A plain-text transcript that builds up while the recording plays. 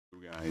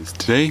Guys,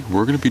 today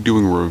we're going to be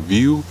doing a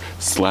review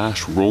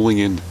 / rolling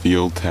in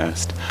field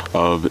test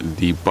of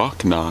the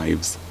Buck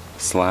Knives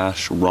 /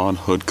 Ron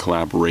Hood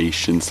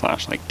collaboration /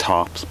 like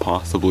tops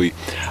possibly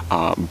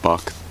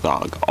Buck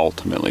Thug.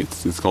 Ultimately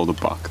it's called a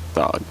Buck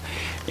Thug,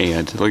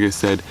 and like I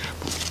said,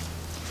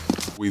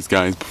 always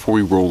guys, before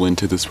we roll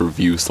into this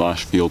review /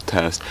 field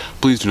test,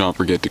 please do not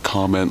forget to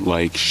comment,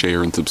 like,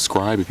 share, and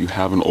subscribe if you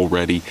haven't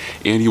already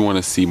and you want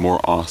to see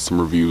more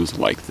awesome reviews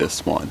like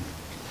this one.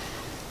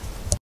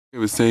 I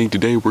was saying,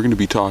 today we're going to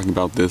be talking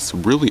about this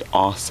really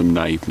awesome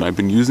knife, and I've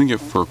been using it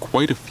for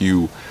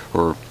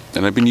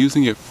I've been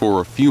using it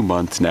for a few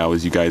months now,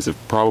 as you guys have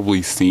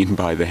probably seen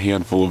by the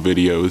handful of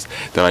videos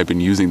that I've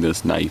been using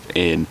this knife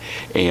in,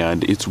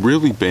 and it's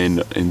really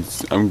been, and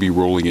I'm going to be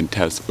rolling in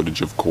test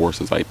footage of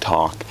course as I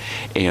talk,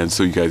 and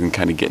so you guys can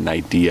kind of get an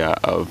idea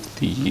of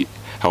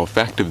how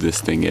effective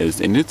this thing is,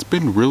 and it's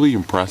been really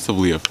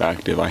impressively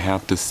effective. I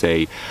have to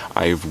say,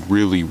 I've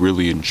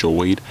really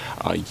enjoyed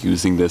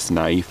using this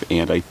knife,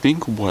 and I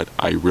think what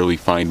I really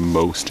find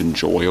most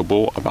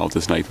enjoyable about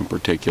this knife in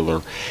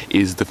particular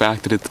is the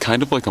fact that it's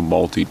kind of like a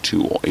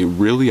multi-tool. It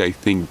really, I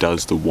think,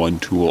 does the one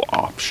tool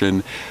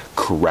option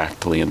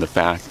correctly, and the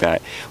fact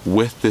that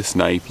with this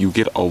knife you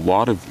get a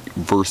lot of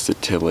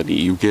versatility,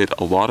 you get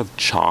a lot of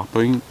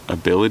chopping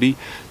ability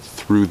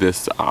through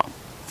this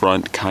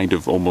front kind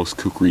of almost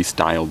kukri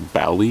styled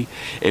belly,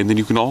 and then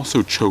you can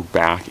also choke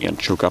back and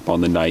choke up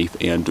on the knife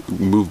and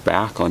move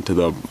back onto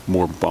the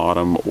more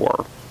bottom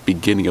or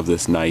beginning of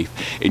this knife,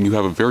 and you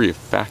have a very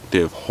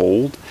effective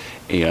hold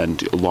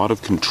and a lot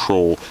of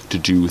control to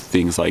do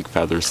things like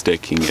feather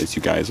sticking, as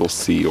you guys will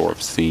see or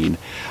have seen,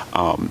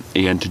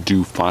 and to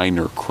do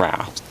finer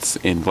crafts.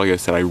 And like I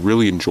said, I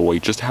really enjoy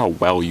just how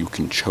well you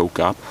can choke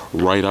up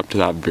right up to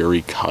that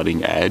very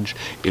cutting edge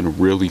and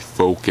really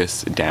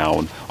focus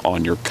down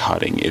on your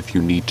cutting if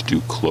you need to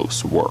do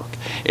close work.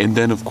 And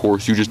then of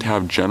course you just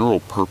have general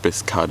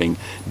purpose cutting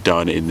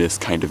done in this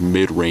kind of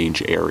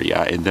mid-range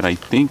area. And then I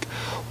think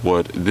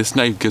what this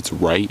knife gets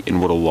right, and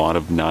what a lot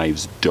of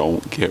knives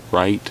don't get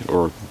right,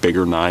 or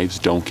bigger knives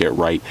don't get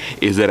right,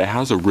 is that it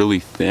has a really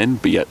thin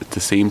but yet at the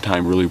same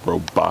time really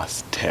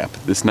robust tip.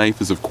 This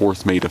knife is of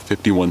course made of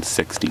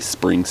 5160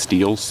 spring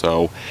steel,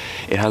 so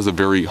it has a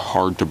very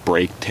hard to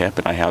break tip,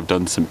 and I have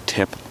done some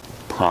tip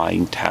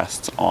prying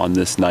tests on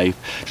this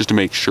knife just to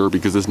make sure,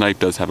 because this knife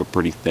does have a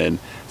pretty thin,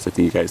 as I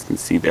think you guys can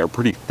see there,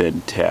 pretty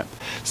thin tip.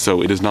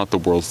 So it is not the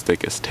world's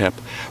thickest tip,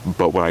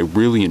 but what I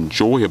really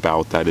enjoy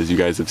about that, as you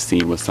guys have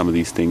seen with some of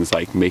these things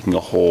like making a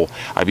hole,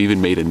 I've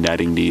even made a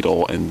netting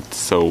needle, and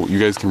so you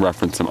guys can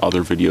reference some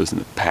other videos in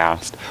the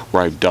past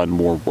where I've done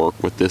more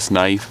work with this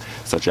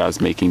knife, such as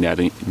making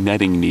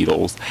netting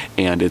needles,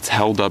 and it's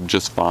held up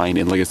just fine.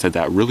 And like I said,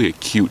 that really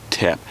acute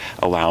tip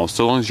allows,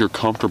 so long as you're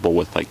comfortable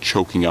with like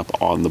choking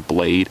up on the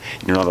blade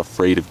and you're not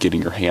afraid of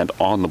getting your hand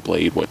on the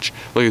blade, which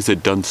like I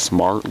said, done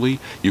smartly,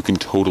 you can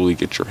totally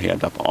get your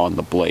hand up on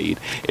the blade,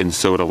 and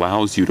so it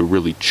allows you to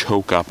really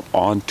choke up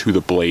onto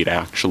the blade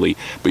actually,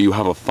 but you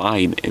have a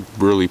fine and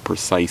really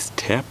precise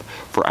tip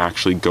for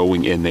actually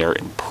going in there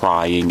and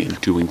prying and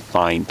doing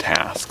fine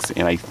tasks.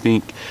 And I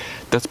think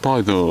that's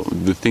probably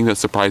the thing that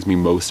surprised me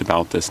most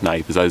about this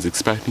knife, is I was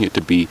expecting it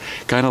to be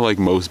kind of like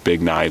most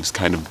big knives,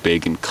 kind of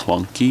big and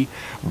clunky,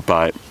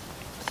 but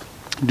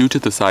due to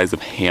the size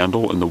of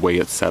handle and the way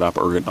it's set up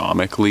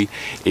ergonomically,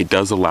 it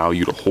does allow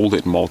you to hold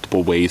it in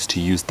multiple ways, to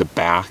use the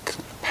back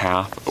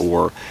half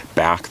or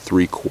back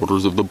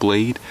 3/4 of the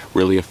blade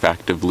really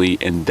effectively,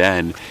 and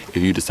then if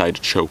you decide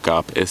to choke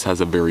up, this has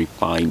a very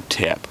fine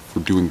tip for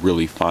doing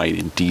really fine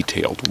and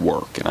detailed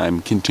work. And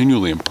I'm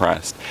continually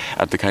impressed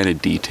at the kind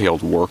of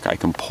detailed work I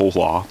can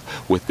pull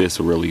off with this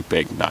really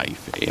big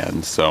knife,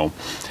 and so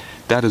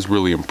that has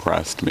really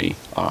impressed me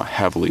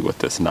heavily with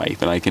this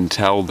knife. And I can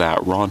tell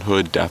that Ron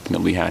Hood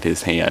definitely had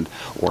his hand,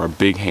 or a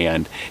big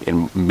hand,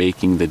 in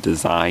making the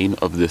design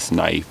of this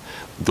knife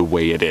the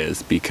way it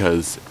is,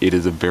 because it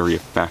is a very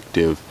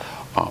effective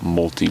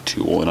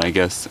multi-tool. And I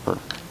guess,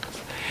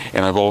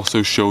 and I've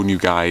also shown you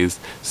guys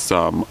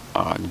some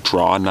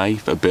draw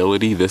knife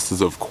ability. This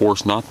is of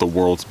course not the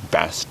world's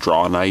best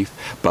draw knife,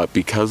 but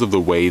because of the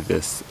way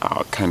this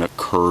kind of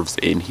curves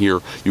in here,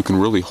 you can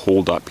really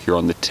hold up here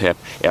on the tip,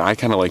 and I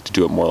kind of like to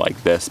do it more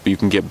like this, but you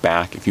can get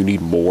back if you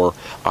need more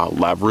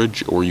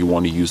leverage, or you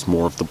want to use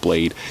more of the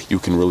blade, you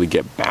can really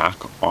get back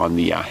on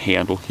the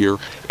handle here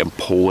and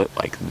pull it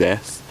like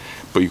this.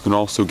 But you can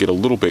also get a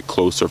little bit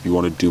closer if you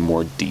want to do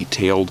more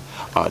detailed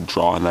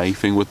draw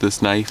knifing with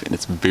this knife, and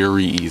it's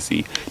very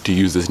easy to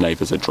use this knife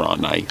as a draw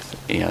knife.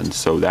 And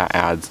so that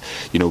adds,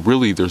 you know,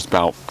 really there's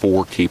about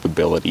 4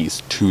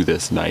 capabilities to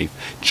this knife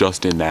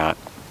just in that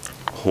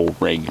whole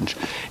range.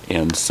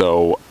 And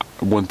so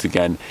once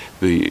again,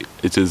 the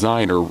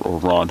designer, or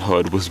Ron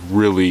Hood, was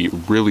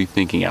really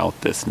thinking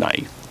out this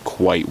knife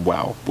quite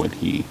well when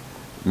he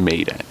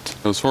made it.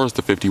 As far as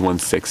the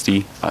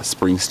 5160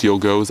 spring steel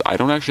goes, I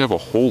don't actually have a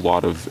whole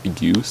lot of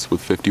use with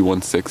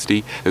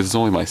 5160. This is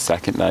only my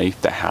second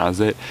knife that has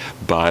it,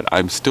 but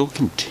I'm still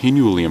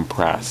continually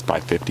impressed by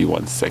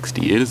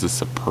 5160. It is a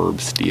superb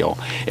steel,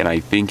 and I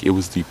think it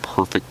was the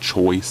perfect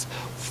choice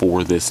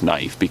for this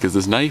knife, because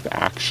this knife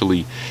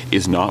actually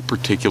is not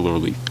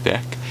particularly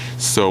thick,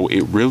 so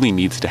it really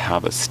needs to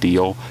have a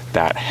steel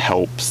that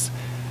helps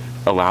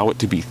allow it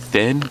to be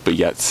thin but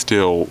yet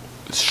still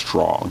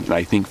strong, and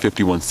I think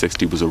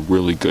 5160 was a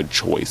really good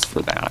choice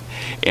for that.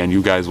 And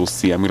you guys will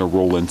see I'm going to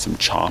roll in some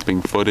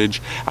chopping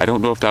footage. I don't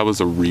know if that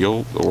was a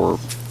real or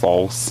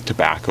false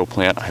tobacco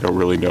plant. I don't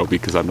really know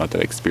because I'm not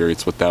that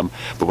experienced with them,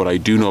 but what I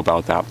do know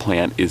about that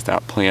plant is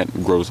that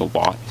plant grows a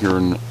lot here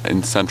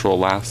in central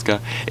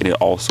Alaska, and it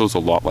also is a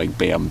lot like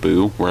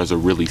bamboo, whereas a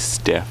really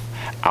stiff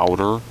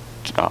outer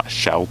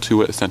shell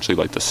to it, essentially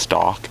like the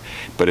stalk,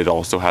 but it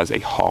also has a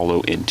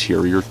hollow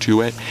interior to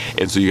it.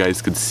 And so you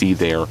guys could see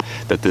there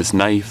that this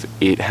knife,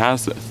 it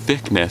has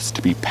thickness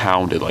to be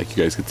pounded, like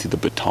you guys could see the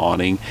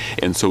batoning,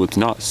 and so it's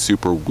not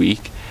super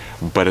weak,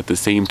 but at the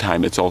same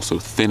time it's also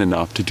thin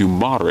enough to do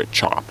moderate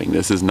chopping.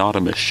 This is not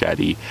a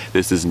machete.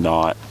 This is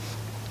not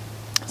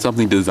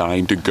something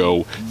designed to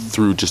go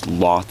through just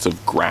lots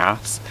of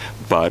grass,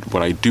 but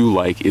what I do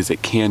like is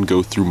it can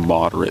go through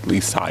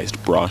moderately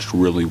sized brush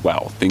really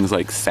well. Things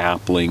like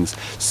saplings,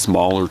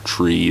 smaller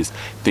trees,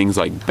 things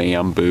like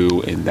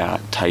bamboo and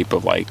that type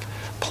of like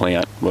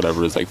plant,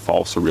 whatever it is, like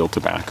false or real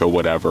tobacco,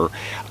 whatever,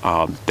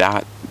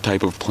 that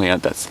type of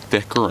plant that's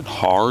thicker and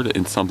hard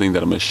and something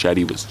that a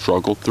machete would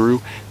struggle through,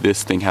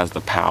 this thing has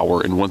the power.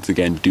 And once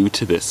again, due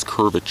to this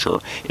curvature,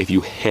 if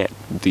you hit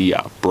the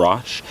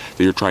brush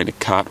that you're trying to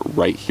cut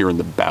right here in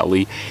the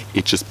belly,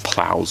 it just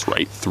plows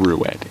right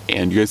through it.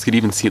 And you guys could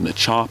even see in the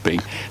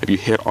chopping, if you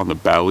hit on the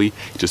belly,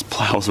 it just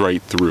plows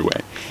right through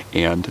it.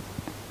 And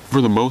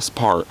for the most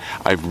part,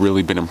 I've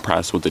really been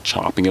impressed with the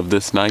chopping of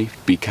this knife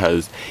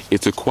because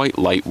it's a quite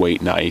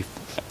lightweight knife,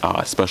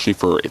 especially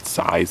for its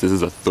size. This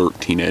is a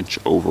 13-inch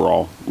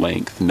overall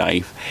length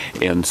knife,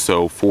 and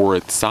so for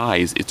its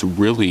size, it's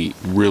really,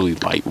 really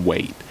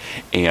lightweight.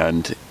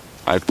 And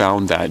I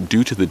found that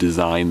due to the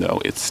design,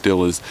 though, it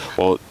still is,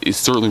 well, it's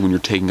certainly when you're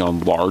taking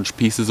on large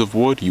pieces of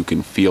wood, you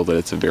can feel that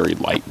it's a very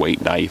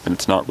lightweight knife, and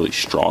it's not really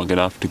strong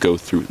enough to go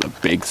through the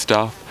big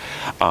stuff.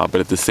 But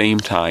at the same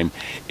time,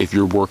 if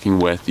you're working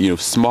with,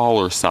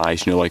 smaller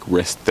size, like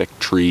wrist thick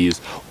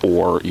trees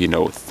or,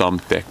 thumb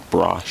thick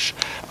brush,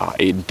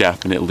 it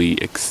definitely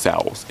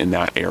excels in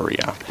that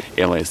area.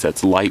 And like I said,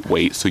 it's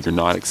lightweight, so you're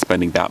not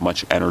expending that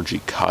much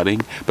energy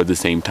cutting, but at the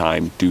same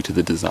time, due to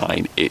the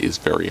design, it is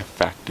very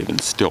effective and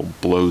still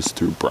blows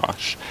through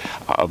brush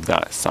of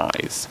that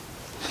size.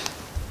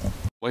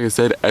 Like I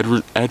said,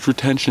 edge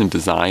retention and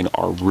design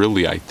are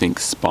really, I think,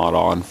 spot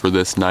on for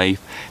this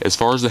knife. As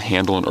far as the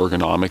handle and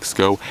ergonomics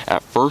go,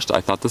 at first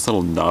I thought this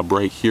little nub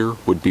right here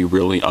would be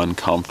really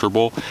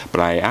uncomfortable, but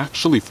I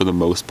actually, for the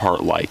most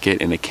part, like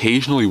it. And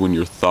occasionally when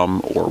your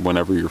thumb or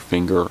whenever your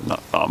finger,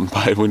 not thumb,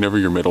 but whenever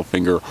your middle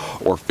finger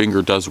or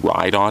finger does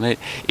ride on it,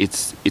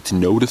 it's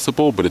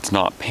noticeable, but it's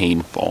not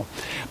painful.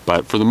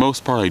 But for the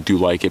most part, I do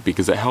like it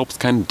because it helps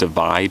kind of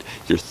divide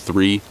your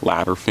 3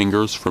 ladder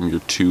fingers from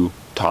your 2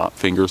 top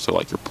fingers, so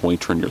like your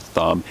pointer and your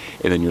thumb,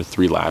 and then your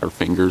 3 ladder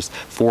fingers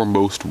for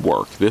most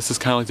work. This is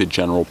kind of like the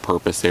general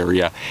purpose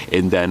area,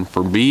 and then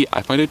for me,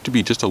 I find it to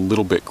be just a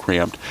little bit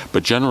cramped,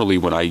 but generally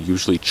when I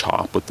usually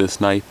chop with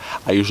this knife,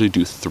 I usually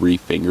do 3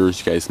 fingers.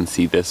 You guys can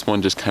see this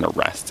one just kind of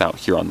rests out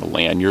here on the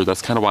lanyard.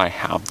 That's kind of why I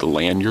have the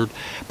lanyard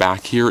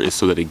back here, is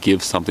so that it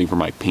gives something for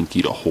my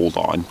pinky to hold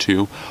on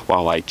to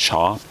while I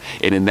chop,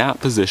 and in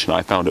that position,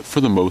 I found it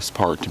for the most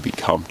part to be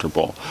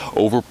comfortable.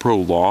 Over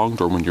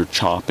prolonged, or when you're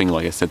chopping,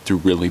 like I said,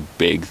 through really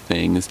big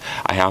things,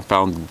 I have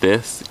found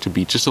this to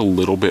be just a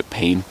little bit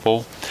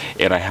painful,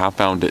 and I have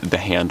found the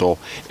handle,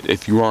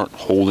 if you aren't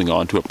holding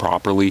onto it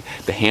properly,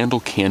 the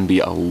handle can be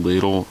a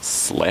little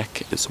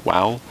slick as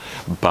well,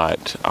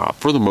 but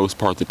for the most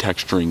part the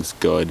texturing's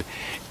good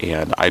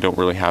and I don't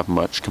really have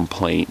much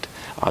complaint.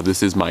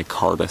 This is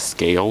micarta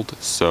scaled,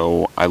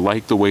 so I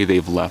like the way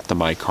they've left the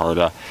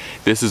micarta.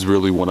 This is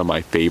really one of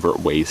my favorite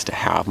ways to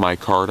have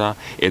micarta,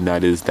 and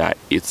that is that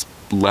it's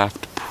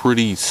left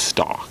pretty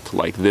stock.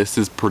 Like, this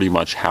is pretty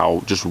much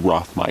how just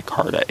rough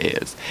micarta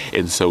is,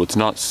 and so it's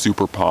not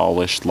super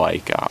polished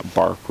like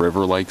Bark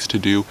River likes to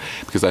do,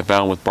 because I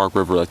found with Bark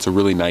River that's a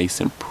really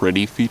nice and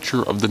pretty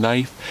feature of the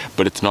knife,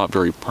 but it's not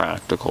very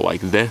practical.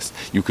 Like this,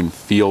 you can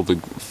feel the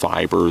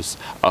fibers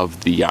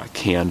of the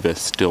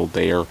canvas still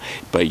there,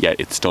 but yet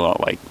it's still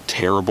not like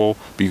terrible,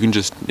 but you can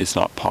just, it's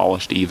not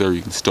polished either,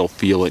 you can still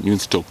feel it and you can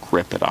still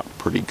grip it up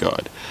pretty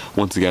good.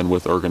 Once again,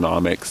 with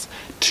ergonomics,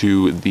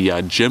 to the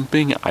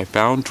jimping, I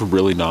found to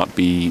really not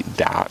be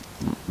that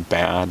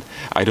bad.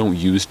 I don't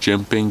use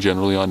jimping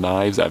generally on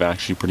knives. I've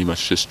actually pretty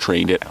much just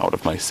trained it out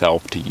of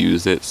myself to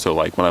use it. So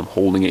like when I'm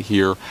holding it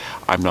here,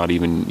 I'm not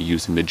even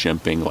using the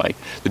jimping. Like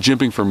the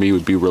jimping for me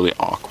would be really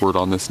awkward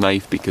on this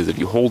knife, because if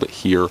you hold it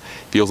here, it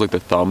feels like the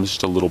thumb's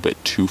just a little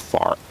bit too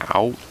far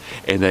out,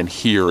 and then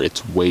here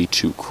it's way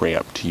too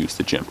cramped to use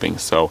the jimping.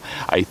 So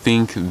I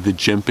think the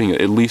jimping,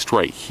 at least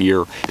right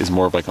here, is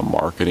more of like a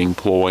marketing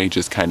ploy,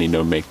 just kind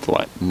of make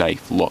the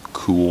knife look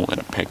cool in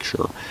a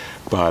picture.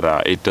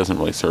 But it doesn't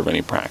really serve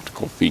any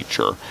practical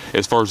feature.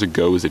 As far as it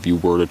goes, if you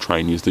were to try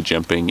and use the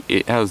jimping,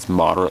 it has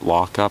moderate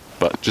lockup,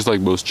 but just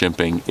like most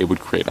jimping, it would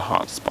create a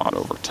hot spot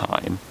over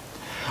time.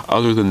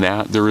 Other than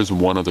that, there is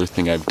one other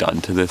thing I've done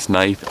to this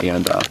knife,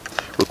 and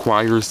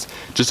requires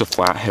just a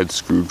flathead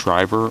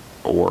screwdriver,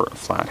 or a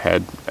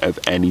flathead of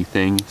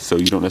anything, so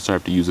you don't necessarily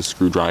have to use a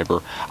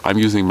screwdriver. I'm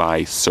using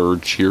my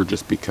Surge here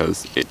just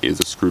because it is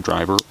a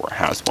screwdriver, or it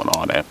has one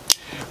on it.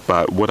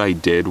 But what I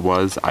did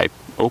was I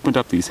opened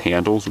up these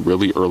handles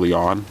really early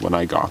on when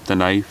I got the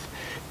knife,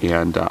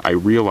 and I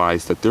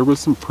realized that there was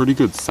some pretty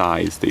good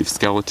size. They've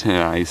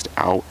skeletonized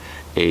out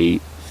a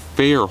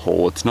fair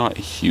hole. It's not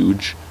a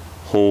huge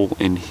hole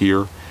in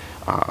here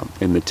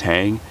in the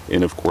tang,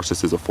 and of course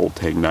this is a full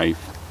tang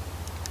knife,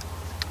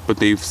 but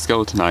they've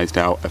skeletonized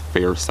out a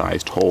fair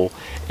sized hole.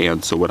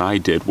 And so what I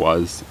did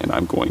was, and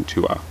I'm going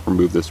to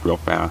remove this real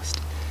fast,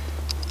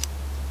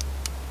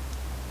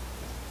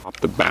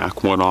 the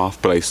back one off,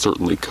 but I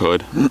certainly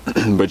could.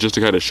 But just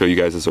to kind of show you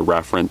guys as a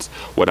reference,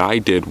 what I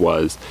did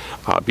was,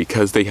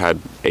 because they had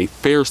a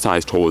fair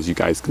sized hole, as you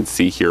guys can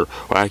see here,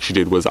 what I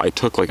actually did was I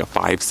took like a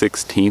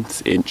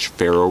 5/16 inch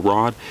ferro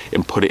rod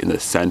and put it in the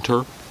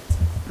center.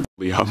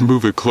 I'll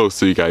move it close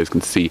so you guys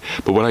can see,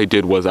 but what I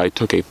did was I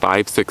took a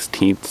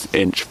 5/16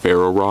 inch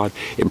ferro rod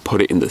and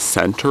put it in the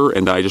center,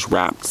 and then I just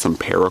wrapped some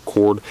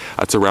paracord.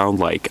 That's around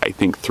like, I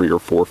think 3 or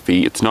 4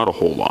 feet. It's not a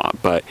whole lot,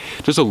 but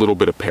just a little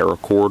bit of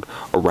paracord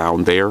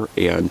around there,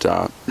 and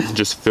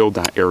just filled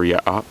that area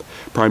up.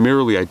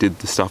 Primarily I did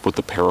the stuff with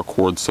the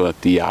paracord so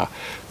that the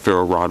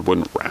ferro rod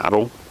wouldn't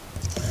rattle.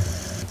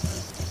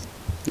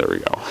 There we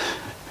go.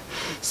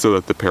 So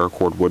that the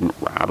paracord wouldn't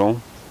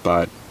rattle,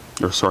 but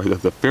or sorry,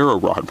 that the ferro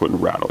rod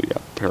wouldn't rattle. Yeah,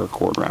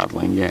 paracord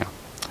rattling, yeah.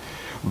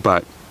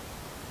 But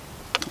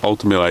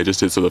ultimately I just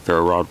did so the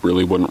ferro rod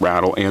really wouldn't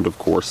rattle, and of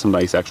course some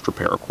nice extra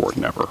paracord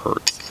never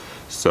hurts.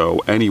 So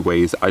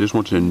anyways, I just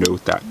wanted to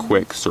note that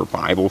quick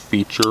survival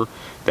feature,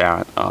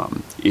 that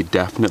it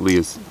definitely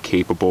is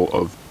capable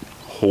of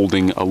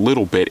holding a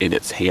little bit in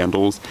its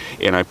handles.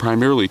 And I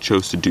primarily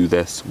chose to do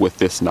this with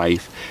this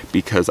knife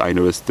because I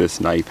noticed this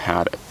knife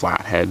had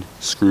flathead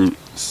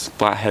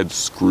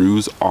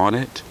screws on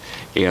it,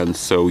 and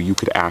so you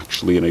could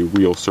actually, in a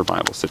real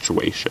survival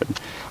situation,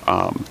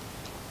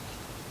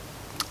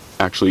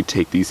 actually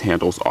take these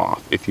handles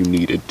off if you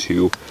needed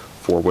to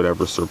for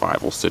whatever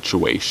survival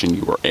situation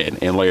you were in.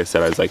 And like I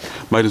said, I was like,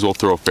 might as well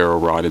throw a ferro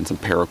rod and some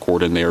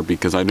paracord in there,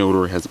 because I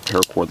know it has a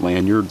paracord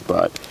lanyard,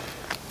 but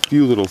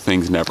few little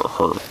things never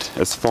hurt.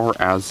 As far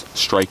as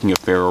striking a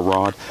ferro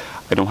rod,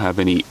 I don't have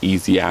any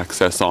easy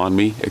access on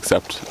me,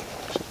 except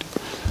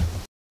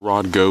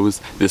rod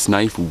goes, this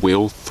knife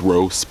will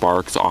throw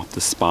sparks off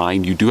the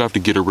spine. You do have to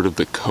get rid of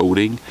the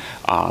coating.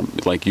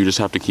 Like you just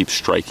have to keep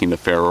striking the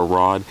ferro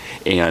rod,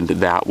 and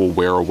that will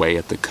wear away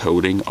at the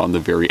coating on the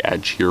very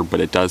edge here, but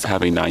it does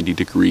have a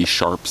 90-degree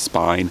sharp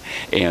spine,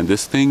 and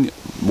this thing,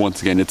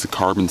 once again, it's a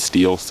carbon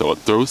steel, so it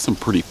throws some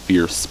pretty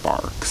fierce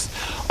sparks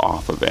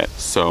off of it.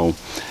 So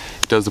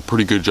does a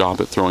pretty good job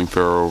at throwing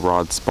ferro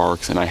rod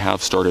sparks, and I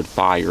have started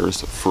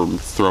fires from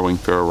throwing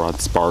ferro rod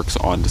sparks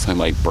onto something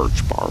like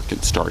birch bark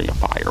and starting a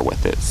fire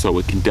with it, so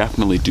it can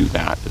definitely do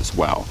that as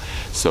well.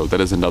 So that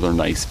is another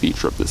nice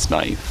feature of this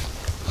knife.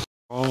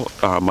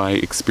 My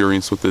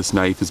experience with this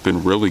knife has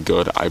been really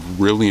good. I've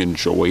really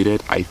enjoyed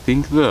it. I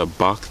think the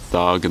Buck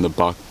Thug and the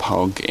Buck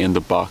Punk and the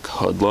Buck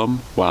Hoodlum,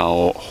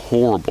 while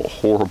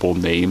horrible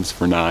names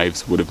for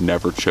knives, would have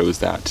never chose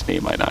that to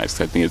name my knives.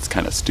 I think it's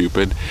kind of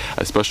stupid,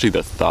 especially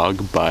the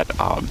Thug. But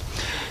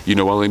you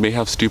know, while they may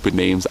have stupid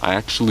names, I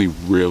actually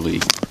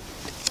really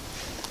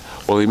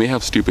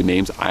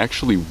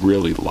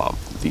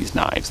love these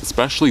knives,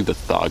 especially the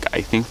Thug.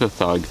 I think the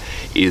Thug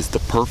is the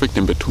perfect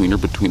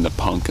in-betweener between the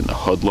Punk and the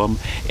Hoodlum,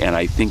 and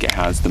I think it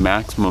has the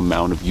maximum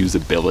amount of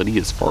usability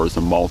as far as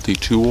a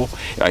multi-tool.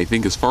 I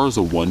think as far as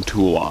a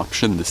one-tool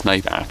option, this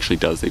knife actually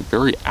does a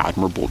very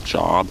admirable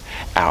job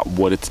at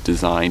what it's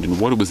designed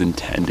and what it was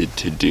intended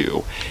to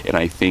do. And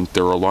I think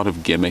there are a lot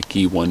of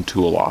gimmicky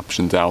one-tool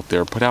options out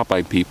there put out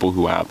by people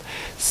who have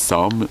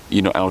some,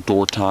 you know,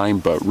 outdoor time,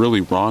 but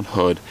really Ron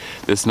Hood,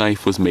 this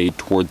knife was made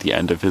toward the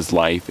end of his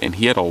life, and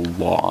he had a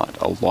lot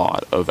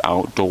of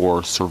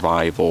outdoor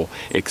survival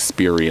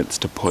experience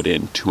to put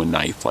into a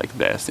knife like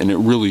this, and it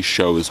really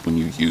shows when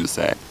you use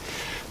it.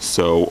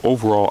 So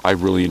overall, I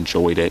really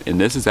enjoyed it, and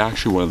this is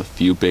actually one of the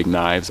few big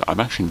knives I'm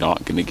actually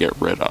not going to get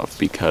rid of,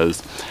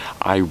 because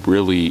I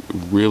really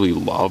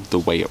love the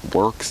way it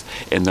works,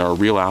 and there are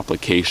real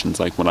applications,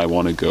 like when I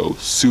want to go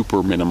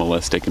super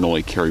minimalistic and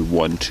only carry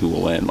one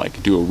tool in,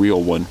 like do a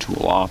real one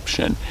tool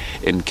option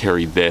and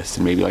carry this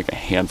and maybe like a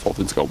handful of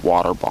things, like a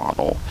water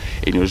bottle,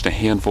 and just a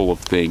handful of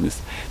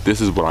things.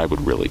 This is what I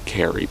would really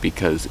carry,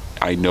 because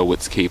I know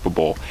it's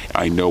capable,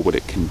 I know what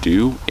it can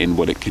do, and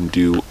what it can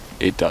do,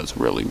 it does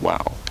really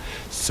well.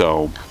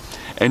 So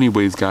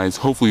anyways guys,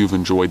 hopefully you've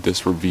enjoyed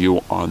this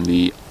review on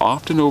the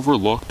often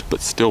overlooked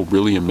but still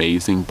really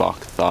amazing Buck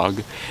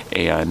Thug,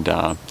 and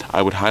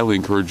I would highly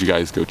encourage you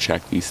guys to go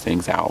check these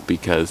things out,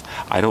 because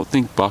I don't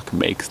think Buck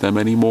makes them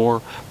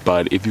anymore,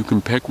 but if you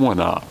can pick one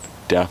up,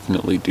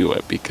 definitely do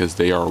it, because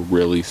they are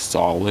really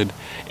solid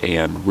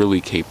and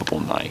really capable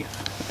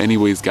knife.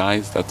 Anyways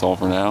guys, that's all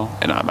for now,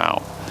 and I'm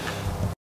out.